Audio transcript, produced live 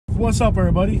What's up,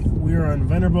 everybody? We are on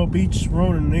Vanderbilt Beach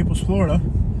Road in Naples, Florida,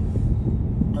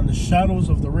 on the shadows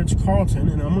of the Ritz-Carlton,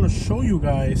 and I'm going to show you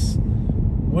guys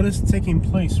what is taking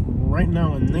place right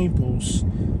now in Naples.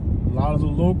 A lot of the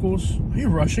locals. Are you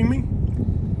rushing me?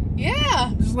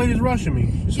 Yeah. This lady's rushing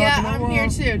me. She's yeah, I'm here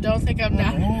too. Don't think I'm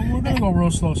not. Well, we're going to go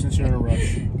real slow since you're in a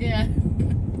rush. Yeah.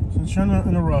 Since you're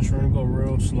in a rush, we're going to go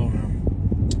real slow now.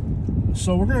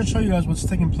 So we're going to show you guys what's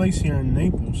taking place here in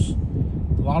Naples.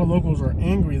 A lot of locals are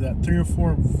angry that 3 or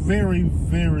 4 very,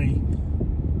 very,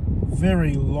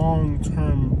 very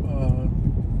long-term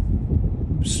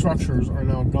structures are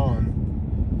now gone.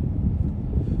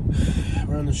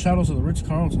 We're in the shadows of the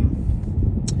Ritz-Carlton,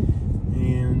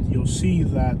 and you'll see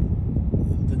that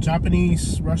the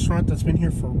Japanese restaurant that's been here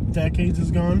for decades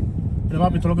is gone. The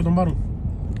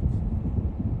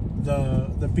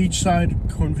Beachside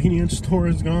convenience store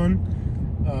is gone.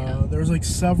 There's like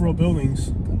several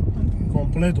buildings.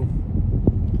 Completo.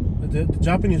 The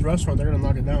Japanese restaurant, they're gonna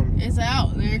knock it down. It's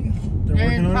out.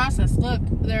 They're in the process. Look,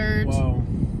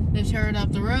 they've teared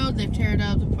up the road. They're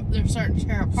starting to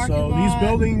tear up parking lot. So these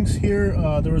buildings here,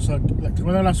 there was a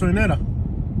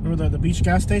remember the beach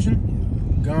gas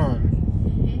station? Gone.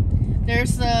 Mm-hmm.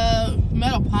 There's the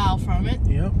metal pile from it.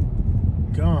 Yep,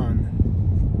 gone.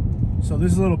 So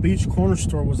this little beach corner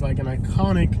store was like an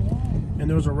iconic, and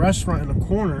there was a restaurant in the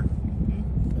corner.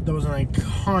 There was an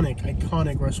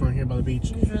iconic restaurant here by the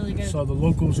beach. It was really good. So the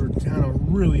locals are kind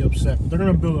of really upset. They're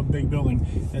going to build a big building,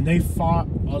 and they fought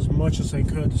as much as they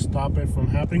could to stop it from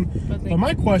happening. But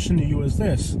my question to you is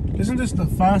this. Isn't this the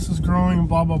fastest growing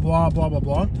blah, blah, blah, blah, blah,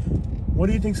 blah? What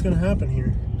do you think is going to happen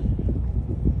here?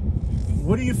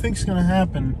 What do you think is going to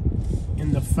happen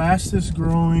in the fastest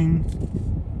growing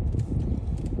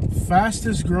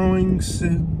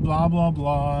blah, blah,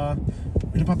 blah?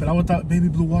 Without baby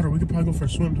blue water, we could probably go for a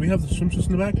swim. Do we have the swimsuits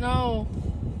in the back? No.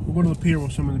 We'll go to the pier. We'll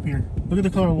swim in the pier. Look at the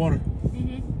color of the water.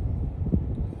 Mm-hmm.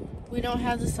 We don't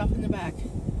have the stuff in the back.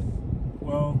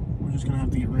 Well, we're just gonna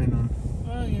have to get rained on.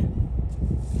 Oh yeah.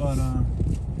 But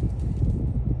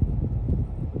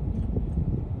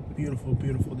beautiful,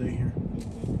 beautiful day here.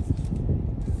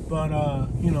 But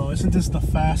you know, isn't this the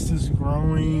fastest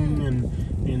growing and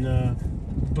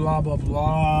blah blah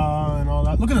blah and all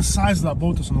that? Look at the size of that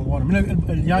boat that's on the water. I mean,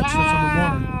 a yacht that's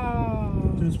on the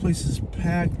water. Dude, this place is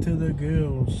packed to the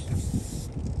gills.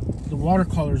 The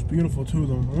watercolor is beautiful too,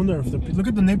 though. I wonder if look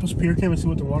at the Naples Pier. Can't even see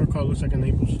what the watercolor looks like in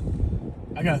Naples.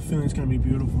 I got a feeling it's gonna be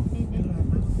beautiful.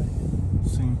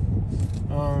 Let's see.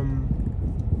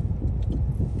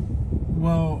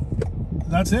 Well,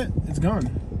 that's it. It's gone.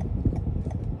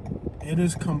 It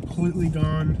is completely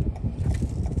gone.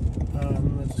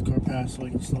 Let this car pass so I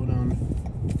can slow down.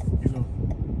 Here you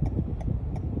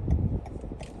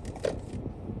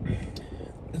go.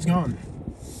 It's gone.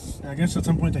 I guess at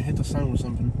some point they hit the sun or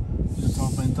something. It's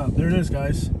all bent up. There it is,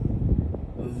 guys.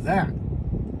 That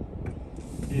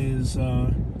is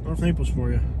North Naples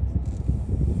for you.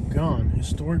 Gone.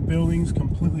 Historic buildings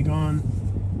completely gone.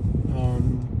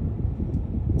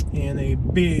 And a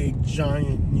big,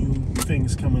 giant new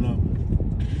things coming up.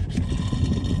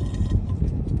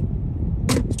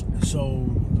 So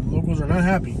the locals are not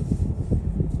happy.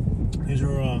 These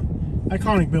are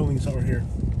iconic buildings over here.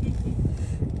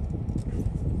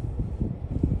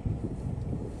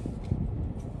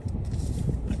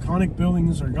 Iconic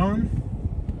buildings are gone,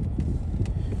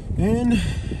 and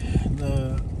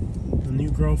the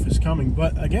new growth is coming.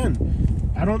 But again,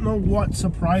 I don't know what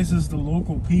surprises the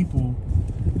local people.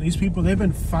 These people, they've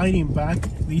been fighting back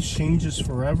these changes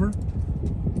forever.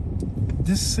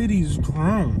 This city's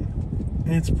grown.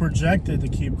 And it's projected to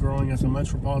keep growing as a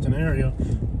metropolitan area,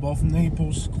 both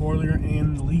Naples, Collier,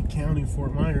 and Lee County,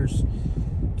 Fort Myers.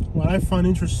 What I find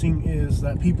interesting is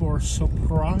that people are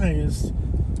surprised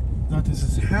that this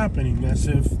is happening, as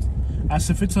if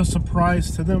it's a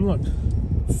surprise to them. Look,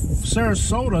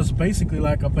 Sarasota is basically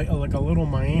like a little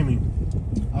Miami.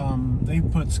 They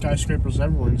put skyscrapers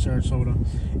everywhere in Sarasota,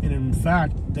 and in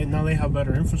fact, now they have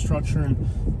better infrastructure and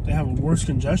they have a worse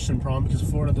congestion problem because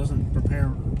Florida doesn't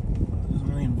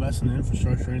really invest in the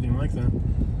infrastructure or anything like that.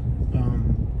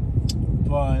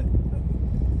 But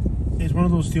it's one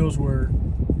of those deals where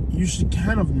you should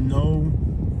kind of know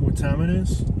what time it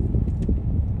is,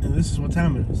 and this is what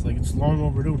time it is. Like, it's long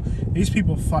overdue. These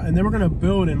people fought, and they were going to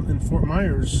build in Fort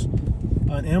Myers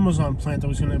an Amazon plant that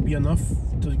was going to be enough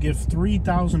to give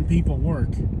 3,000 people work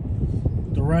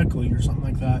directly or something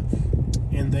like that,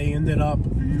 and they ended up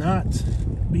not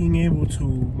being able to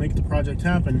make the project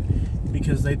happen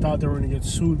because they thought they were going to get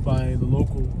sued by the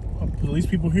local police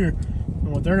people here.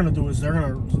 And what they're going to do is they're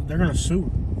going to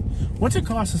sue. What's it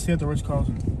cost to stay at the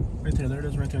Ritz-Carlton? Right there. There it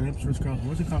is right there. Naples Ritz-Carlton.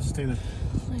 What's it cost to stay there?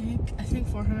 Like, I think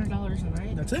 $400 a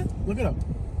night. That's it? Look it up.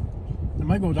 It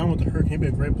might go down with the hurricane. It'd be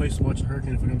a great place to watch the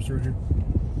hurricane if it comes through here.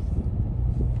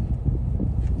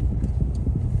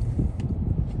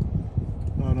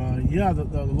 But, yeah,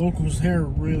 the locals here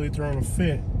really throwing a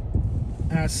fit.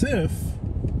 As if,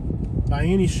 by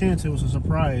any chance, it was a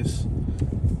surprise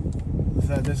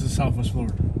that this is Southwest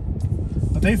Florida.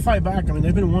 But they fight back. I mean,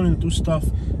 they've been wanting to do stuff.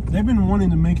 They've been wanting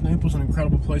to make Naples an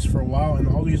incredible place for a while, and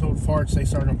all these old farts, they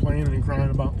start complaining and crying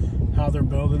about how they're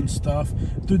building stuff.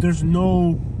 Dude, there's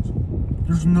no,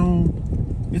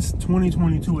 it's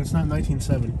 2022, it's not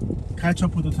 1970. Catch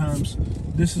up with the times.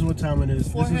 This is what time it is.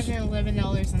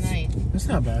 $411 a night. That's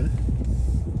not bad.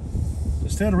 To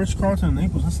stay at a Ritz-Carlton in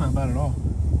Naples, that's not bad at all.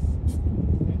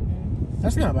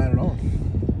 That's not bad at all.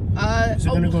 Is it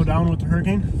going to go down with the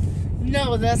hurricane?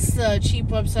 No, that's the cheap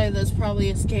website that's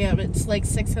probably a scam. It's like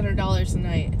 $600 a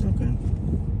night. Okay.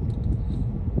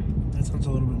 That sounds a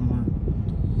little bit more.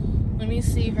 Let me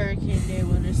see hurricane day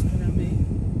what it's going to be.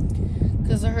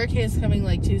 Because the hurricane's coming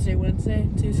like Tuesday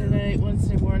night,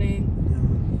 Wednesday morning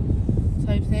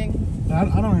type thing. I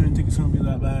don't even think it's going to be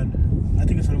that bad. I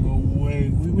think it's going to go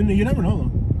way... you never know,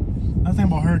 though. Another thing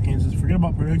about hurricanes is forget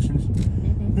about predictions.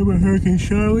 Remember Hurricane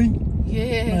Charlie?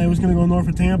 Yeah. It was going to go north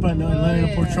of Tampa and land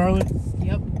in Port Charlotte?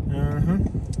 Yep. Uh-huh.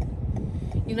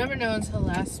 You never know until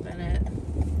last minute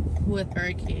with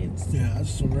hurricanes. Yeah, that's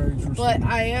so very true. But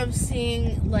I am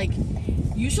seeing, like,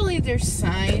 usually there's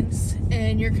signs,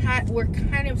 and we're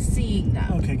kind of seeing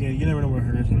them. Okay, good. You never know where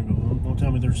hurricane's going to go. Don't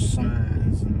tell me there's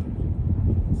signs and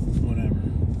whatever.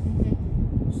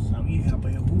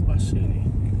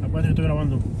 Acuérdate que estoy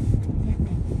grabando.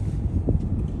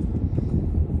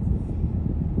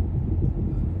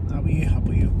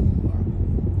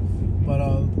 But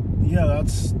yeah,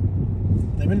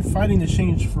 they've been fighting the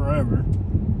change forever,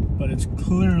 but it's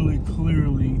clearly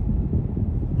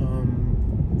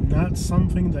not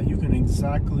something that you can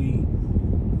exactly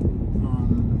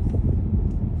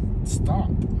stop.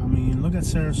 I mean, look at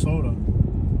Sarasota,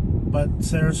 but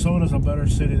Sarasota's a better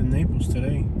city than Naples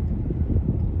today,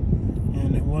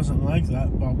 and it wasn't like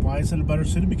that. But why is it a better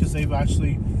city? Because they've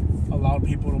actually allowed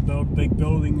people to build big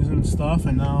buildings and stuff,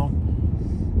 and now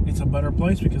it's a better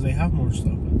place because they have more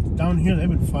stuff. But down here, they've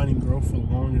been fighting growth for the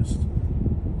longest,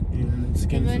 and it's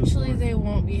getting eventually they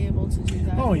won't be able to do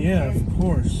that. Oh yeah, of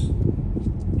course.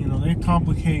 You know, they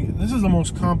complicate. This is the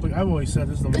most complicated. I've always said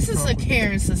this is the most. This is a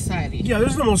Karen society. Yeah,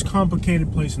 this is the most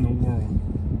complicated place in the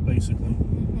world, basically.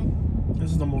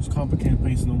 This is the most complicated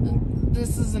place in the world.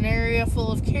 This is an area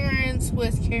full of Karens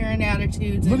with Karen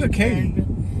attitudes. Look at Katie.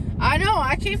 I know.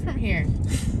 I came from here.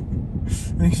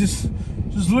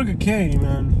 Just look at Katie,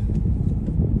 man.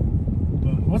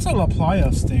 But what's a La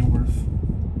Playa stay worth?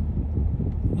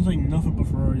 There's like nothing but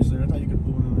Ferraris there. I thought you could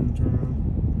pull in and turn around.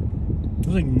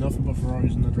 There's like nothing but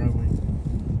Ferraris in the driveway.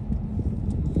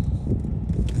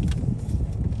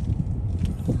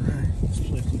 Alright, this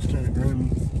place looks kind of grimy.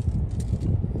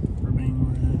 For being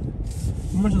where it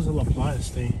is. How much does a La Playa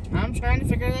stay? I'm trying to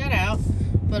figure that out.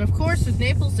 But of course, with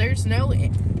Naples, there's no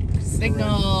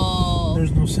signal.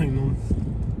 There's no signal.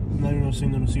 Not even no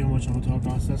signal to see how much a hotel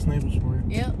costs. That's Naples for you.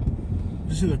 Yep.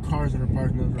 You see the cars that are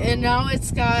parked in the driveway. And now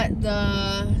it's got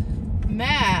the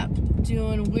map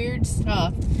doing weird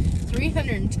stuff.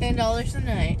 $310 a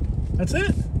night. That's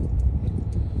it?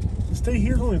 To stay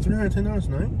here is only $310 a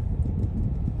night?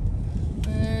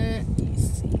 You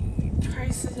see.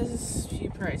 Prices. Few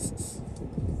prices.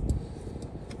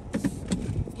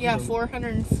 Yeah,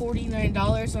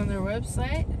 $449 on their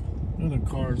website. Other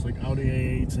cars like Audi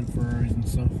A8s and Ferraris and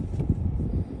stuff.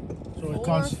 So it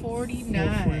costs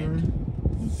 $449.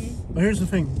 But here's the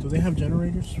thing: do they have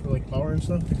generators for like power and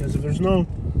stuff? Because if there's no,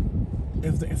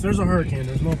 if there's a hurricane,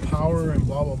 there's no power and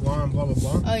blah blah blah and blah blah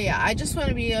blah. Oh yeah, I just want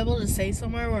to be able to stay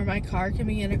somewhere where my car can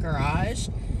be in a garage.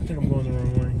 I think I'm going the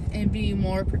wrong way. And be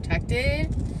more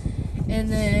protected. And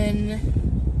then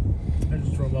I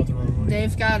just drove out the wrong way.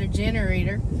 They've got a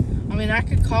generator. I mean, I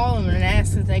could call them and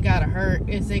ask if they got a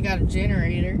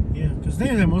generator. Yeah, because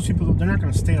they that most people, they're not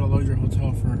going to stay at a luxury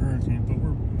hotel for a hurricane, but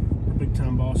we're big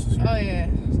time bosses here. Oh yeah,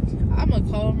 I'm gonna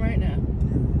call them right now.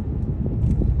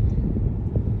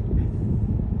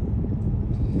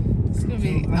 It's gonna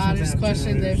be the oddest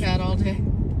question they've had all day.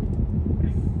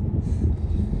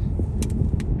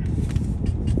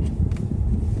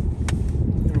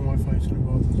 Your Wi-Fi is going to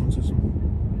go out the phone system.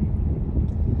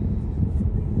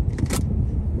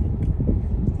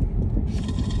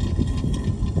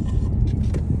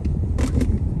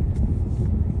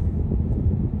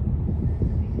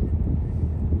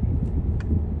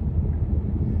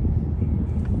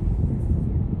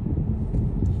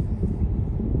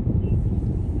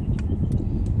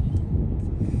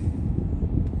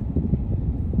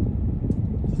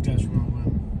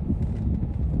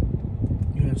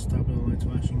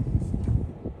 lights flashing.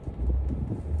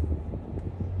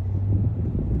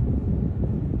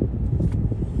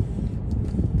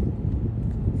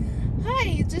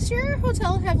 Hi, does your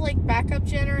hotel have like backup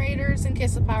generators in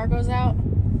case the power goes out?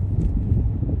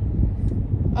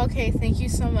 Okay, thank you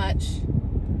so much.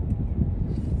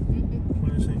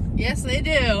 What is it? Yes, they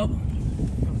do. Okay,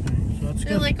 so that's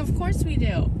They're good. like, of course we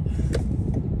do.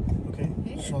 Okay,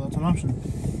 Yeah. so that's an option.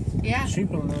 Yeah.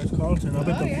 Cheap on that Carlton. I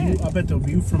bet Oh, the yeah. view. I bet the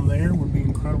view from there would be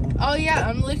incredible. Oh yeah,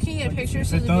 I'm looking at Like,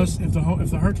 pictures if of it the does, if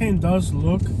the hurricane does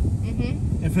look,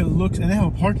 if it looks, and they have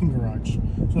a parking garage,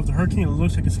 so if the hurricane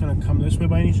looks like it's gonna come this way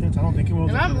by any chance, I don't think it will.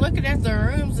 And I'm looking at the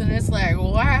rooms and it's like,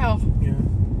 wow. Yeah.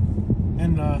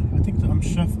 And I think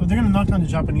chef. They're gonna knock down the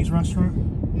Japanese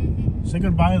restaurant. Say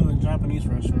goodbye to the Japanese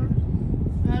restaurant.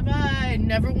 Bye bye.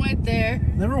 Never went there.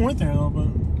 Never went there though, but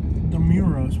the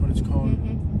Mura is what it's called.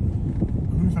 I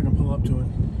wonder if I can pull up to it.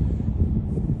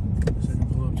 Yes, I can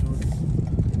pull up to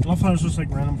it. I love how there's just like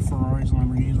random Ferraris and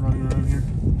Lamborghinis running around here.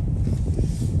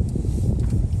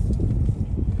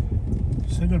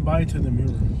 Say goodbye to the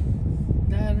Mura.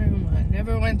 That room, I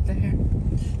never went there.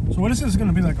 So what is this going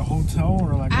to be, like a hotel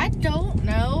or like? I don't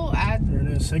know. There it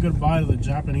is. Say goodbye to the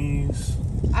Japanese.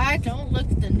 I don't look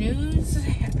at the news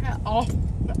at all.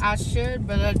 I should,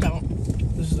 but I don't.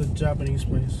 This is a Japanese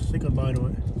place. Say goodbye to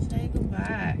it. Say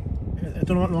goodbye.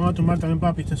 Esto lo van a tomar también,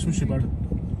 papi. Este es sushi bar.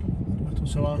 Esto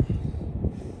se va.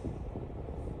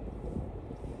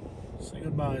 Say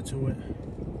goodbye to it.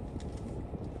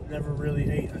 Never really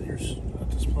ate at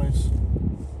this place,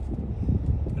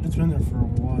 but it's been there for a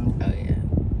while. Oh yeah.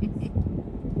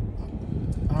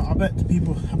 I bet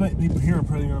people here are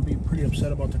probably gonna be pretty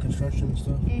upset about the construction and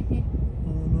stuff.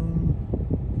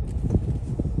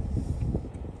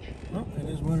 Well, it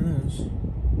is what it is.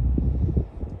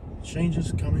 Change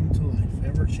is coming to life,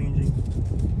 ever changing.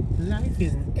 Life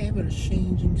is an ever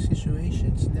changing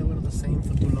situation. It's never the same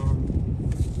for too long.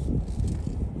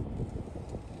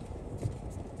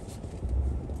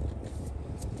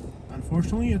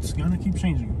 Unfortunately, it's gonna keep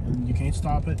changing, and you can't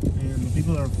stop it. And the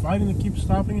people that are fighting to keep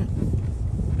stopping it,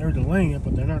 they're delaying it,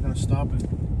 but they're not gonna stop it.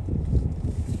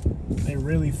 They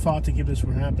really fought to keep this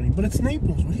from happening. But it's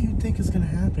Naples. What do you think is gonna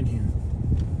happen here?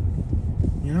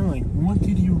 You know, like, what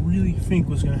did you really think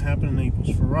was gonna happen in Naples?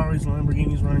 Ferraris,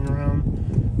 Lamborghinis running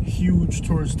around, huge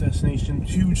tourist destination,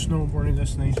 huge snowboarding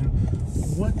destination.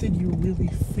 What did you really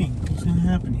think was gonna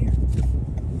happen here?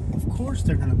 Of course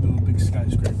they're gonna build big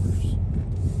skyscrapers.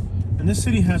 And this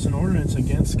city has an ordinance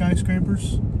against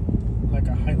skyscrapers, like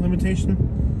a height limitation.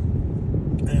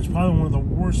 And it's probably one of the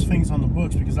worst things on the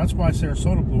books, because that's why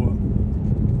Sarasota blew up.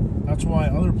 That's why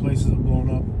other places have blown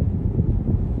up.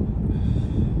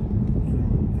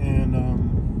 And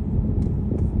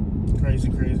crazy.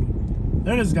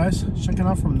 There it is, guys. Checking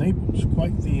out from Naples.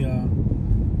 Quite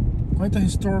the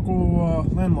historical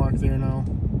landmark there now.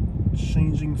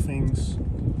 Changing things.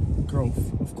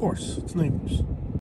 Growth. Of course, it's Naples.